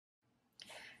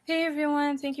Hey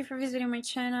everyone, thank you for visiting my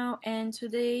channel, and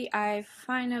today I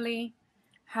finally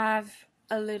have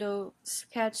a little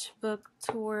sketchbook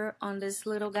tour on this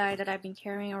little guy that I've been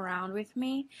carrying around with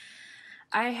me.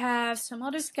 I have some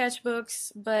other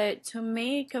sketchbooks, but to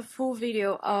make a full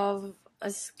video of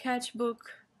a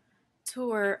sketchbook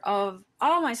tour of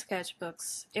all my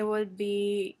sketchbooks, it would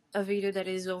be a video that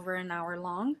is over an hour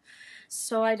long.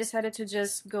 So I decided to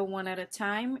just go one at a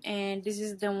time, and this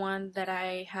is the one that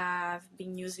I have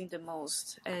been using the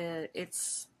most.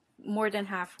 It's more than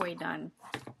halfway done.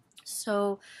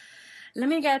 So let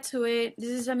me get to it.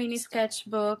 This is a mini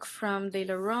sketchbook from the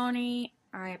Rowney.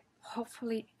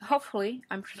 Hopefully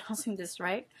I'm pronouncing this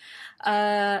right.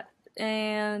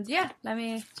 And yeah, let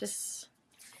me just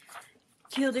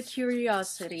kill the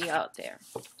curiosity out there.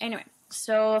 Anyway,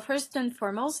 so first and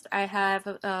foremost, I have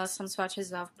some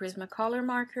swatches of Prismacolor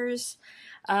markers.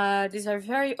 These are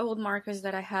very old markers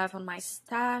that I have on my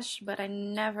stash, but I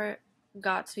never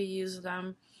got to use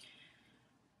them.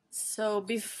 So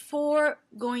before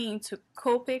going into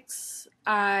Copics,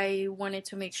 I wanted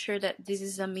to make sure that this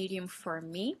is a medium for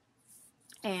me,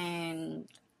 and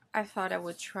I thought I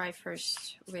would try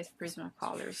first with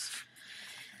Prismacolors.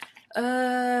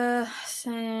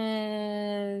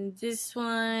 And this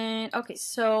one, okay,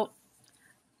 so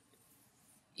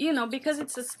because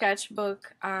it's a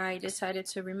sketchbook, I decided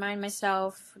to remind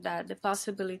myself that the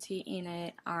possibility in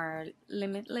it are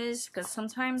limitless, because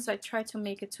sometimes I try to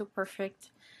make it too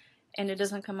perfect and it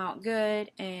doesn't come out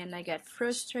good, and I get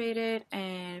frustrated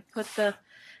and put the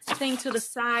thing to the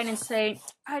side and say,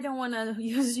 I don't want to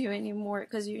use you anymore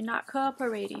because you're not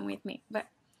cooperating with me. But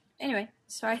anyway,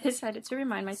 so I decided to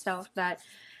remind myself that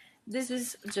this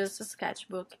is just a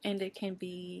sketchbook and it can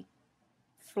be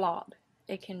flawed.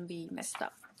 It can be messed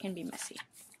up. It can be messy.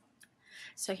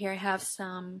 So here I have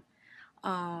some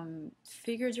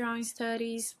figure drawing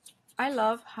studies. I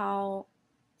love how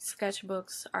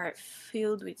sketchbooks are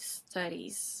filled with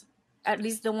studies. At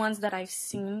least the ones that I've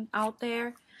seen out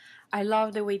there. I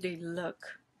love the way they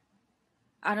look.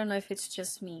 I don't know if it's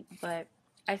just me, but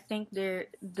I think the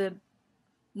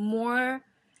more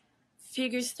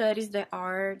figure studies there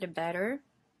are, the better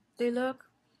they look.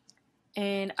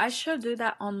 And I should do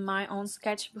that on my own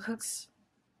sketchbooks,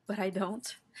 but I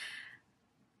don't.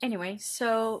 Anyway,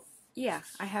 so yeah,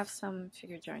 I have some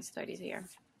figure drawing studies here.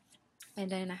 And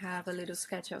then I have a little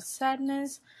sketch of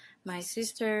sadness. My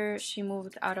sister, she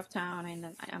moved out of town, and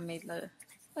then I made a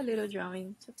little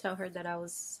drawing to tell her that I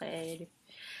was sad.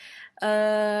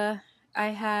 I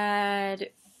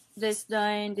had this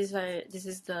done. This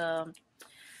is the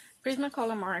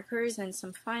Prismacolor markers and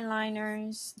some fine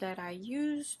liners that I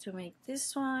used to make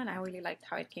this one. I really liked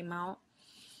how it came out.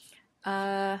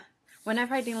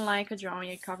 Whenever I didn't like a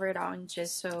drawing, I covered it out in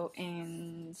gesso,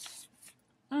 and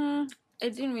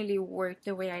it didn't really work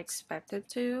the way I expected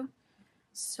to.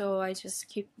 So I just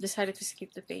decided to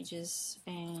skip the pages,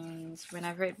 and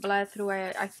whenever I bled through,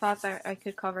 I thought that I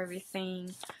could cover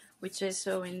everything with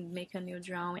gesso and make a new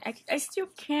drawing. I still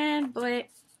can, but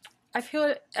I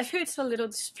feel it's a little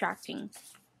distracting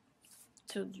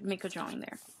to make a drawing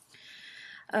there.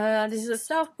 This is a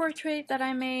self-portrait that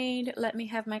I made. Let me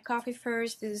have my coffee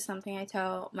first. This is something I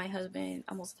tell my husband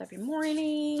almost every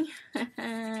morning.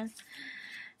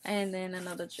 And then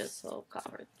another gesso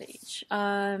covered page.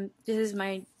 This is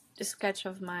the sketch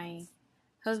of my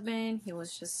husband. He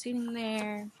was just sitting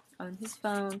there on his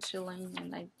phone chilling,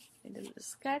 and I did a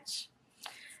sketch.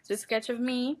 It's a sketch of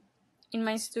me in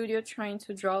my studio trying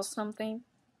to draw something,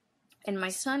 and my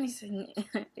son is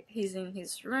he's in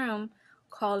his room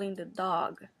calling the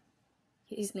dog.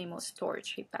 His name was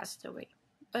Torch. He passed away.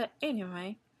 But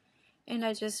anyway, and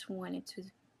I just wanted to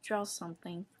draw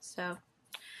something. So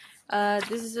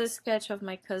this is a sketch of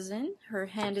my cousin. Her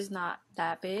hand is not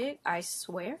that big, I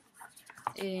swear.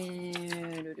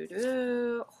 And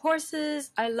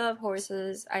horses. I love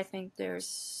horses. I think they're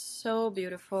so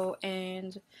beautiful,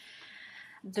 and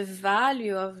the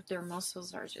value of their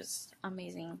muscles are just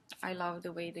amazing. I love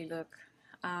the way they look,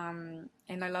 and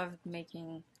I love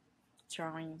making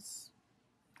drawings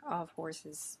of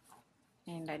horses,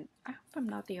 and I hope I'm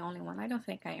not the only one. I don't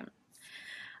think I am.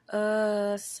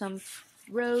 Some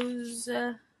rose.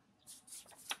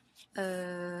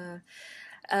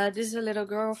 This is a little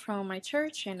girl from my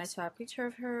church, and I saw a picture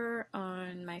of her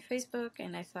on my Facebook,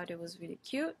 and I thought it was really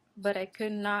cute, but I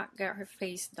could not get her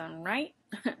face done right.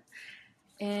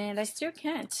 And I still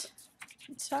can't.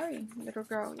 Sorry, little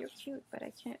girl, you're cute, but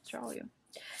I can't draw you.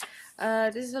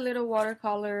 This is a little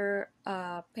watercolor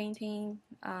painting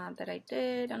that I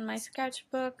did on my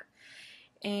sketchbook,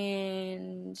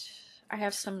 and I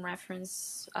have some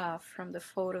reference from the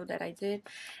photo that I did.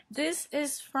 This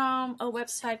is from a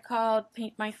website called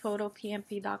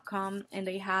paintmyphotopmp.com, and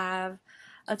they have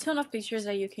a ton of pictures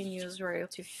that you can use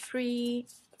royalty free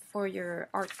for your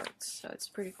artworks, so it's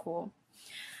pretty cool.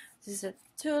 This is a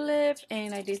tulip,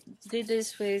 and I did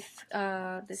this with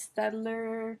the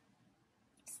Staedtler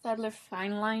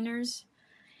fine liners.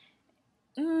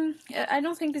 I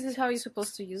don't think this is how you're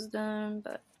supposed to use them,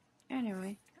 but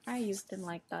anyway, I use them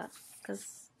like that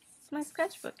because it's my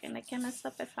sketchbook and I can mess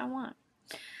up if I want.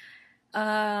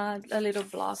 A little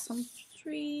blossom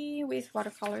tree with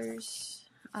watercolors,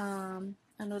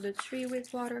 another tree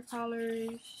with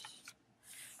watercolors,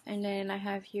 and then I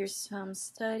have here some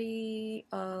study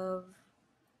of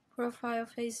profile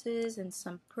faces and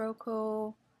some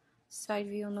Proco side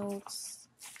view notes.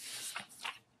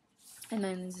 And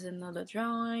then there's another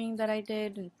drawing that I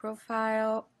did in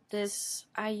profile. This,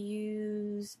 I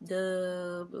used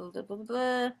the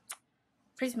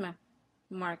Prisma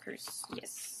markers,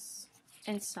 yes,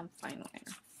 and some fine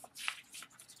liner.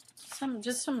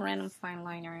 Just some random fine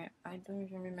liner. I don't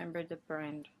even remember the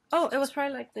brand. Oh, it was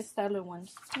probably like the Staedtler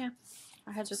ones. Yeah,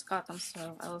 I had just got them,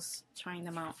 so I was trying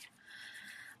them out.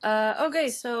 Okay,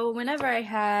 so whenever I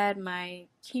had my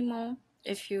chemo,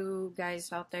 if you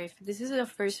guys out there, if this is the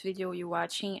first video you're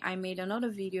watching, I made another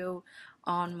video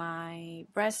on my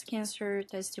breast cancer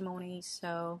testimony,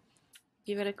 so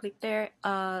give it a click there.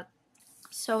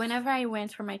 So whenever I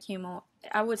went for my chemo,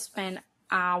 I would spend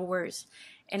hours,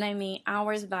 and I mean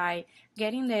hours, by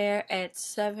getting there at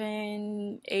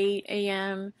 7, 8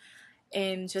 a.m.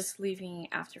 and just leaving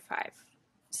after 5.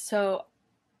 So,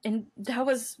 and that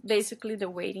was basically the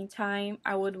waiting time.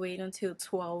 I would wait until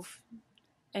 12,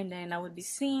 and then I would be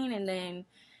seen, and then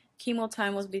chemo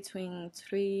time was between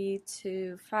 3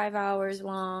 to 5 hours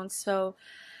long. So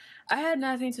I had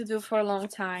nothing to do for a long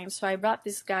time, so I brought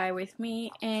this guy with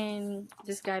me, and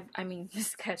this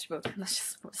sketchbook, not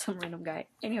just some random guy.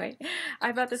 Anyway,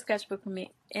 I brought the sketchbook with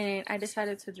me, and I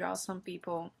decided to draw some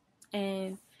people,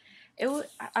 and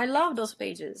I loved those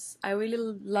pages. I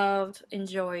really loved and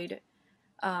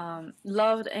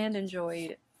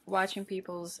enjoyed watching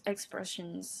people's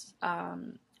expressions.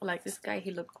 Like this guy,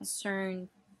 he looked concerned.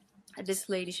 This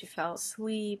lady, she fell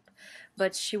asleep,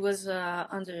 but she was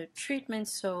under treatment,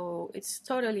 so it's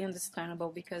totally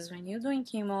understandable, because when you're doing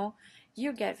chemo,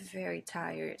 you get very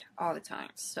tired all the time.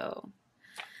 So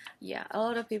yeah, a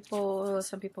lot of people,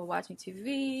 some people watching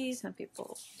TV, some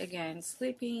people again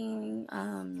sleeping.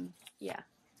 Yeah.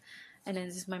 And then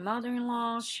this is my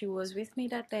mother-in-law. She was with me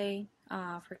that day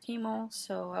for chemo,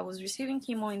 so I was receiving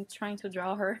chemo and trying to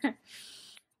draw her.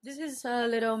 This is a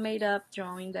little made-up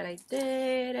drawing that I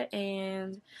did,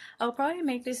 and I'll probably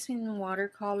make this in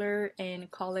watercolor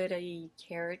and call it a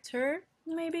character,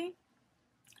 maybe.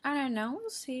 I don't know,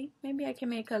 we'll see. Maybe I can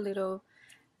make a little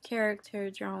character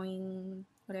drawing,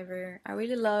 whatever. I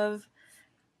really love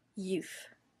youth,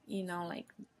 you know,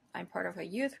 like I'm part of a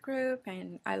youth group,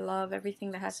 and I love everything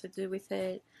that has to do with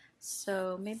it.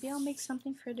 So maybe I'll make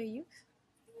something for the youth.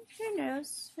 Who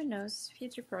knows,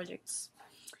 future projects.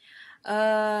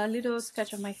 A little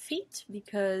sketch of my feet,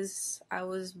 because I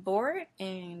was bored,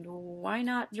 and why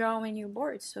not draw when you're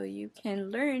bored, so you can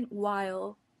learn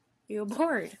while you're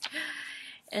bored.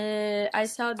 I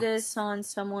saw this on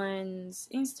someone's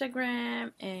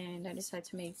Instagram, and I decided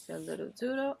to make a little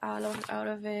doodle out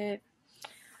of it.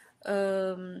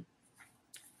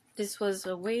 This was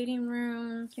a waiting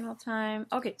room, chemo time.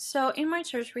 Okay, so in my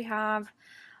church we have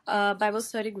Bible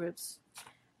study groups.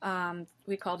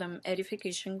 We call them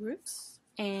edification groups,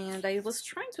 and I was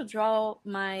trying to draw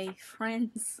my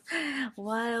friends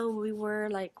while we were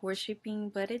like worshiping,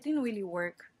 but it didn't really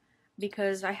work,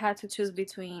 because I had to choose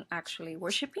between actually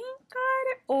worshiping God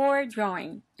or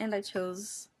drawing, and I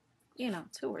chose, you know,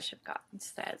 to worship God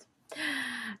instead.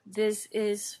 This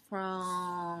is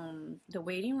from the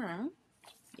waiting room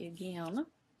again.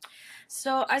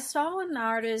 So I saw an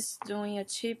artist doing a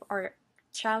cheap art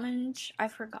challenge. I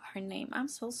forgot her name. I'm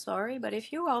so sorry, but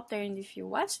if you're out there and if you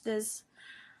watch this,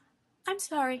 I'm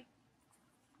sorry.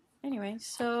 Anyway,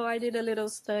 so I did a little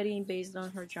study based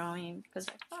on her drawing because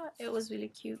I thought it was really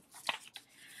cute.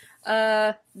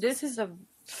 This is a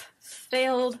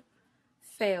failed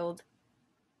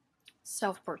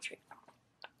self-portrait.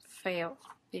 Failed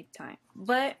big time.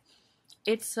 But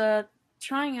it's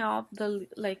trying out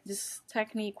this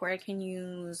technique where I can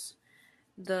use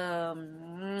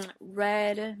the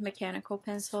red mechanical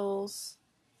pencils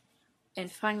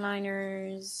and fine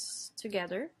liners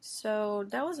together. So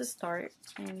that was a start,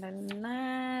 and then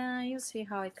you'll see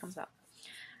how it comes out.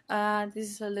 This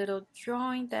is a little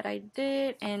drawing that I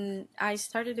did, and I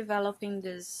started developing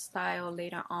this style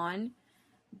later on.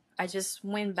 I just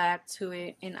went back to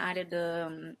it and added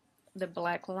the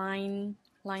black lining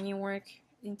work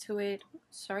into it.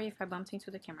 Sorry if I bumped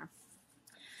into the camera.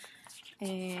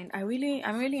 And I'm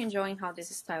really enjoying how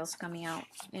this style is coming out,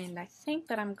 and I think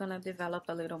that I'm gonna develop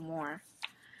a little more.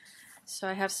 So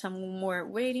I have some more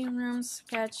waiting room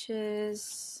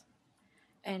sketches,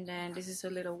 and then this is a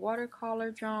little watercolor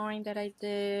drawing that I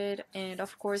did, and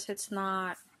of course this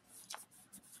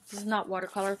is not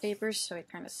watercolor paper, so it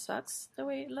kind of sucks the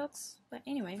way it looks, but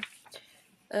anyway.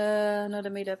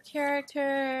 Another made-up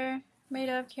character,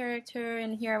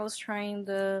 and here I was trying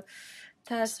the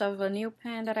test of a new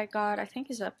pen that I got. I think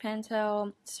it's a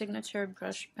Pentel signature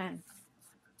brush pen,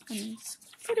 and it's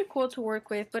pretty cool to work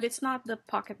with, but it's not the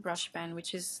pocket brush pen,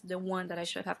 which is the one that I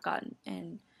should have gotten,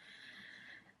 and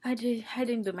I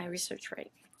didn't do my research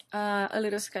right. A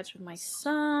little sketch of my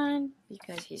son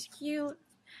because he's cute,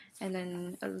 and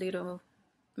then a little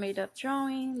made-up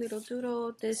drawing, little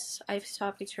doodle. This I saw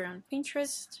a picture on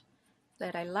Pinterest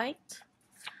that I liked.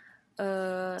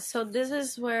 So this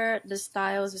is where the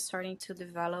styles is starting to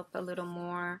develop a little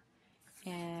more,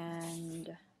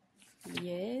 and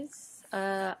yes,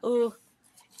 no,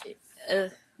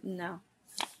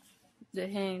 the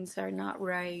hands are not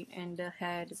right, and the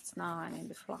head it's not, and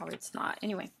the flower it's not.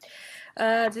 Anyway,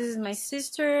 this is my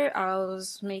sister. I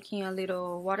was making a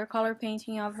little watercolor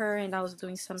painting of her, and I was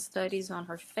doing some studies on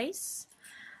her face.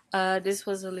 This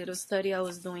was a little study I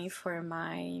was doing for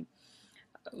my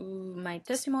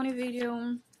testimony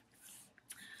video.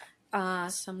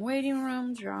 Some waiting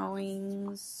room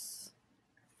drawings.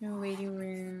 Waiting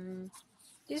room.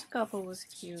 This couple was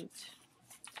cute.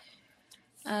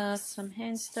 Some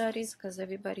hand studies, because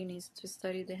everybody needs to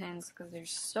study the hands because they're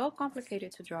so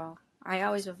complicated to draw. I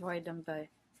always avoid them, but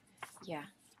yeah.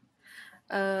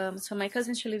 So my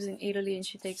cousin, she lives in Italy, and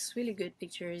she takes really good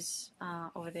pictures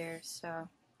over there, so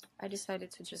I decided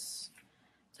to just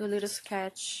do a little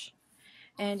sketch.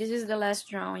 And this is the last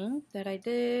drawing that I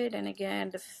did, and again,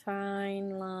 the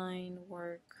fine line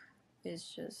work is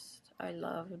just, I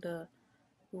love the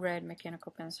red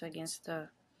mechanical pencil against the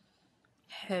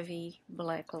heavy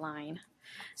black line.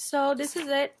 So this is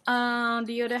it.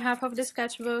 The other half of the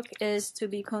sketchbook is to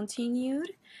be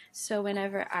continued. So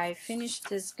whenever I finish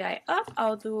this guy up,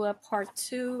 I'll do a part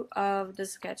 2 of the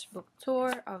sketchbook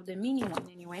tour of the mini one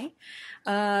anyway.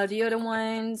 The other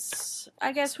ones,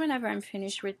 I guess whenever I'm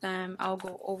finished with them, I'll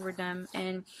go over them.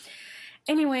 And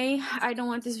anyway, I don't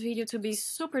want this video to be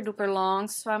super duper long,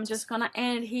 so I'm just gonna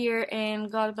end here,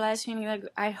 and God bless you.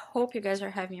 I hope you guys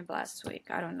are having a blessed week.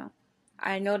 I don't know.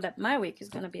 I know that my week is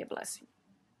gonna be a blessing.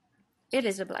 It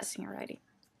is a blessing already.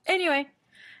 Anyway,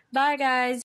 bye guys.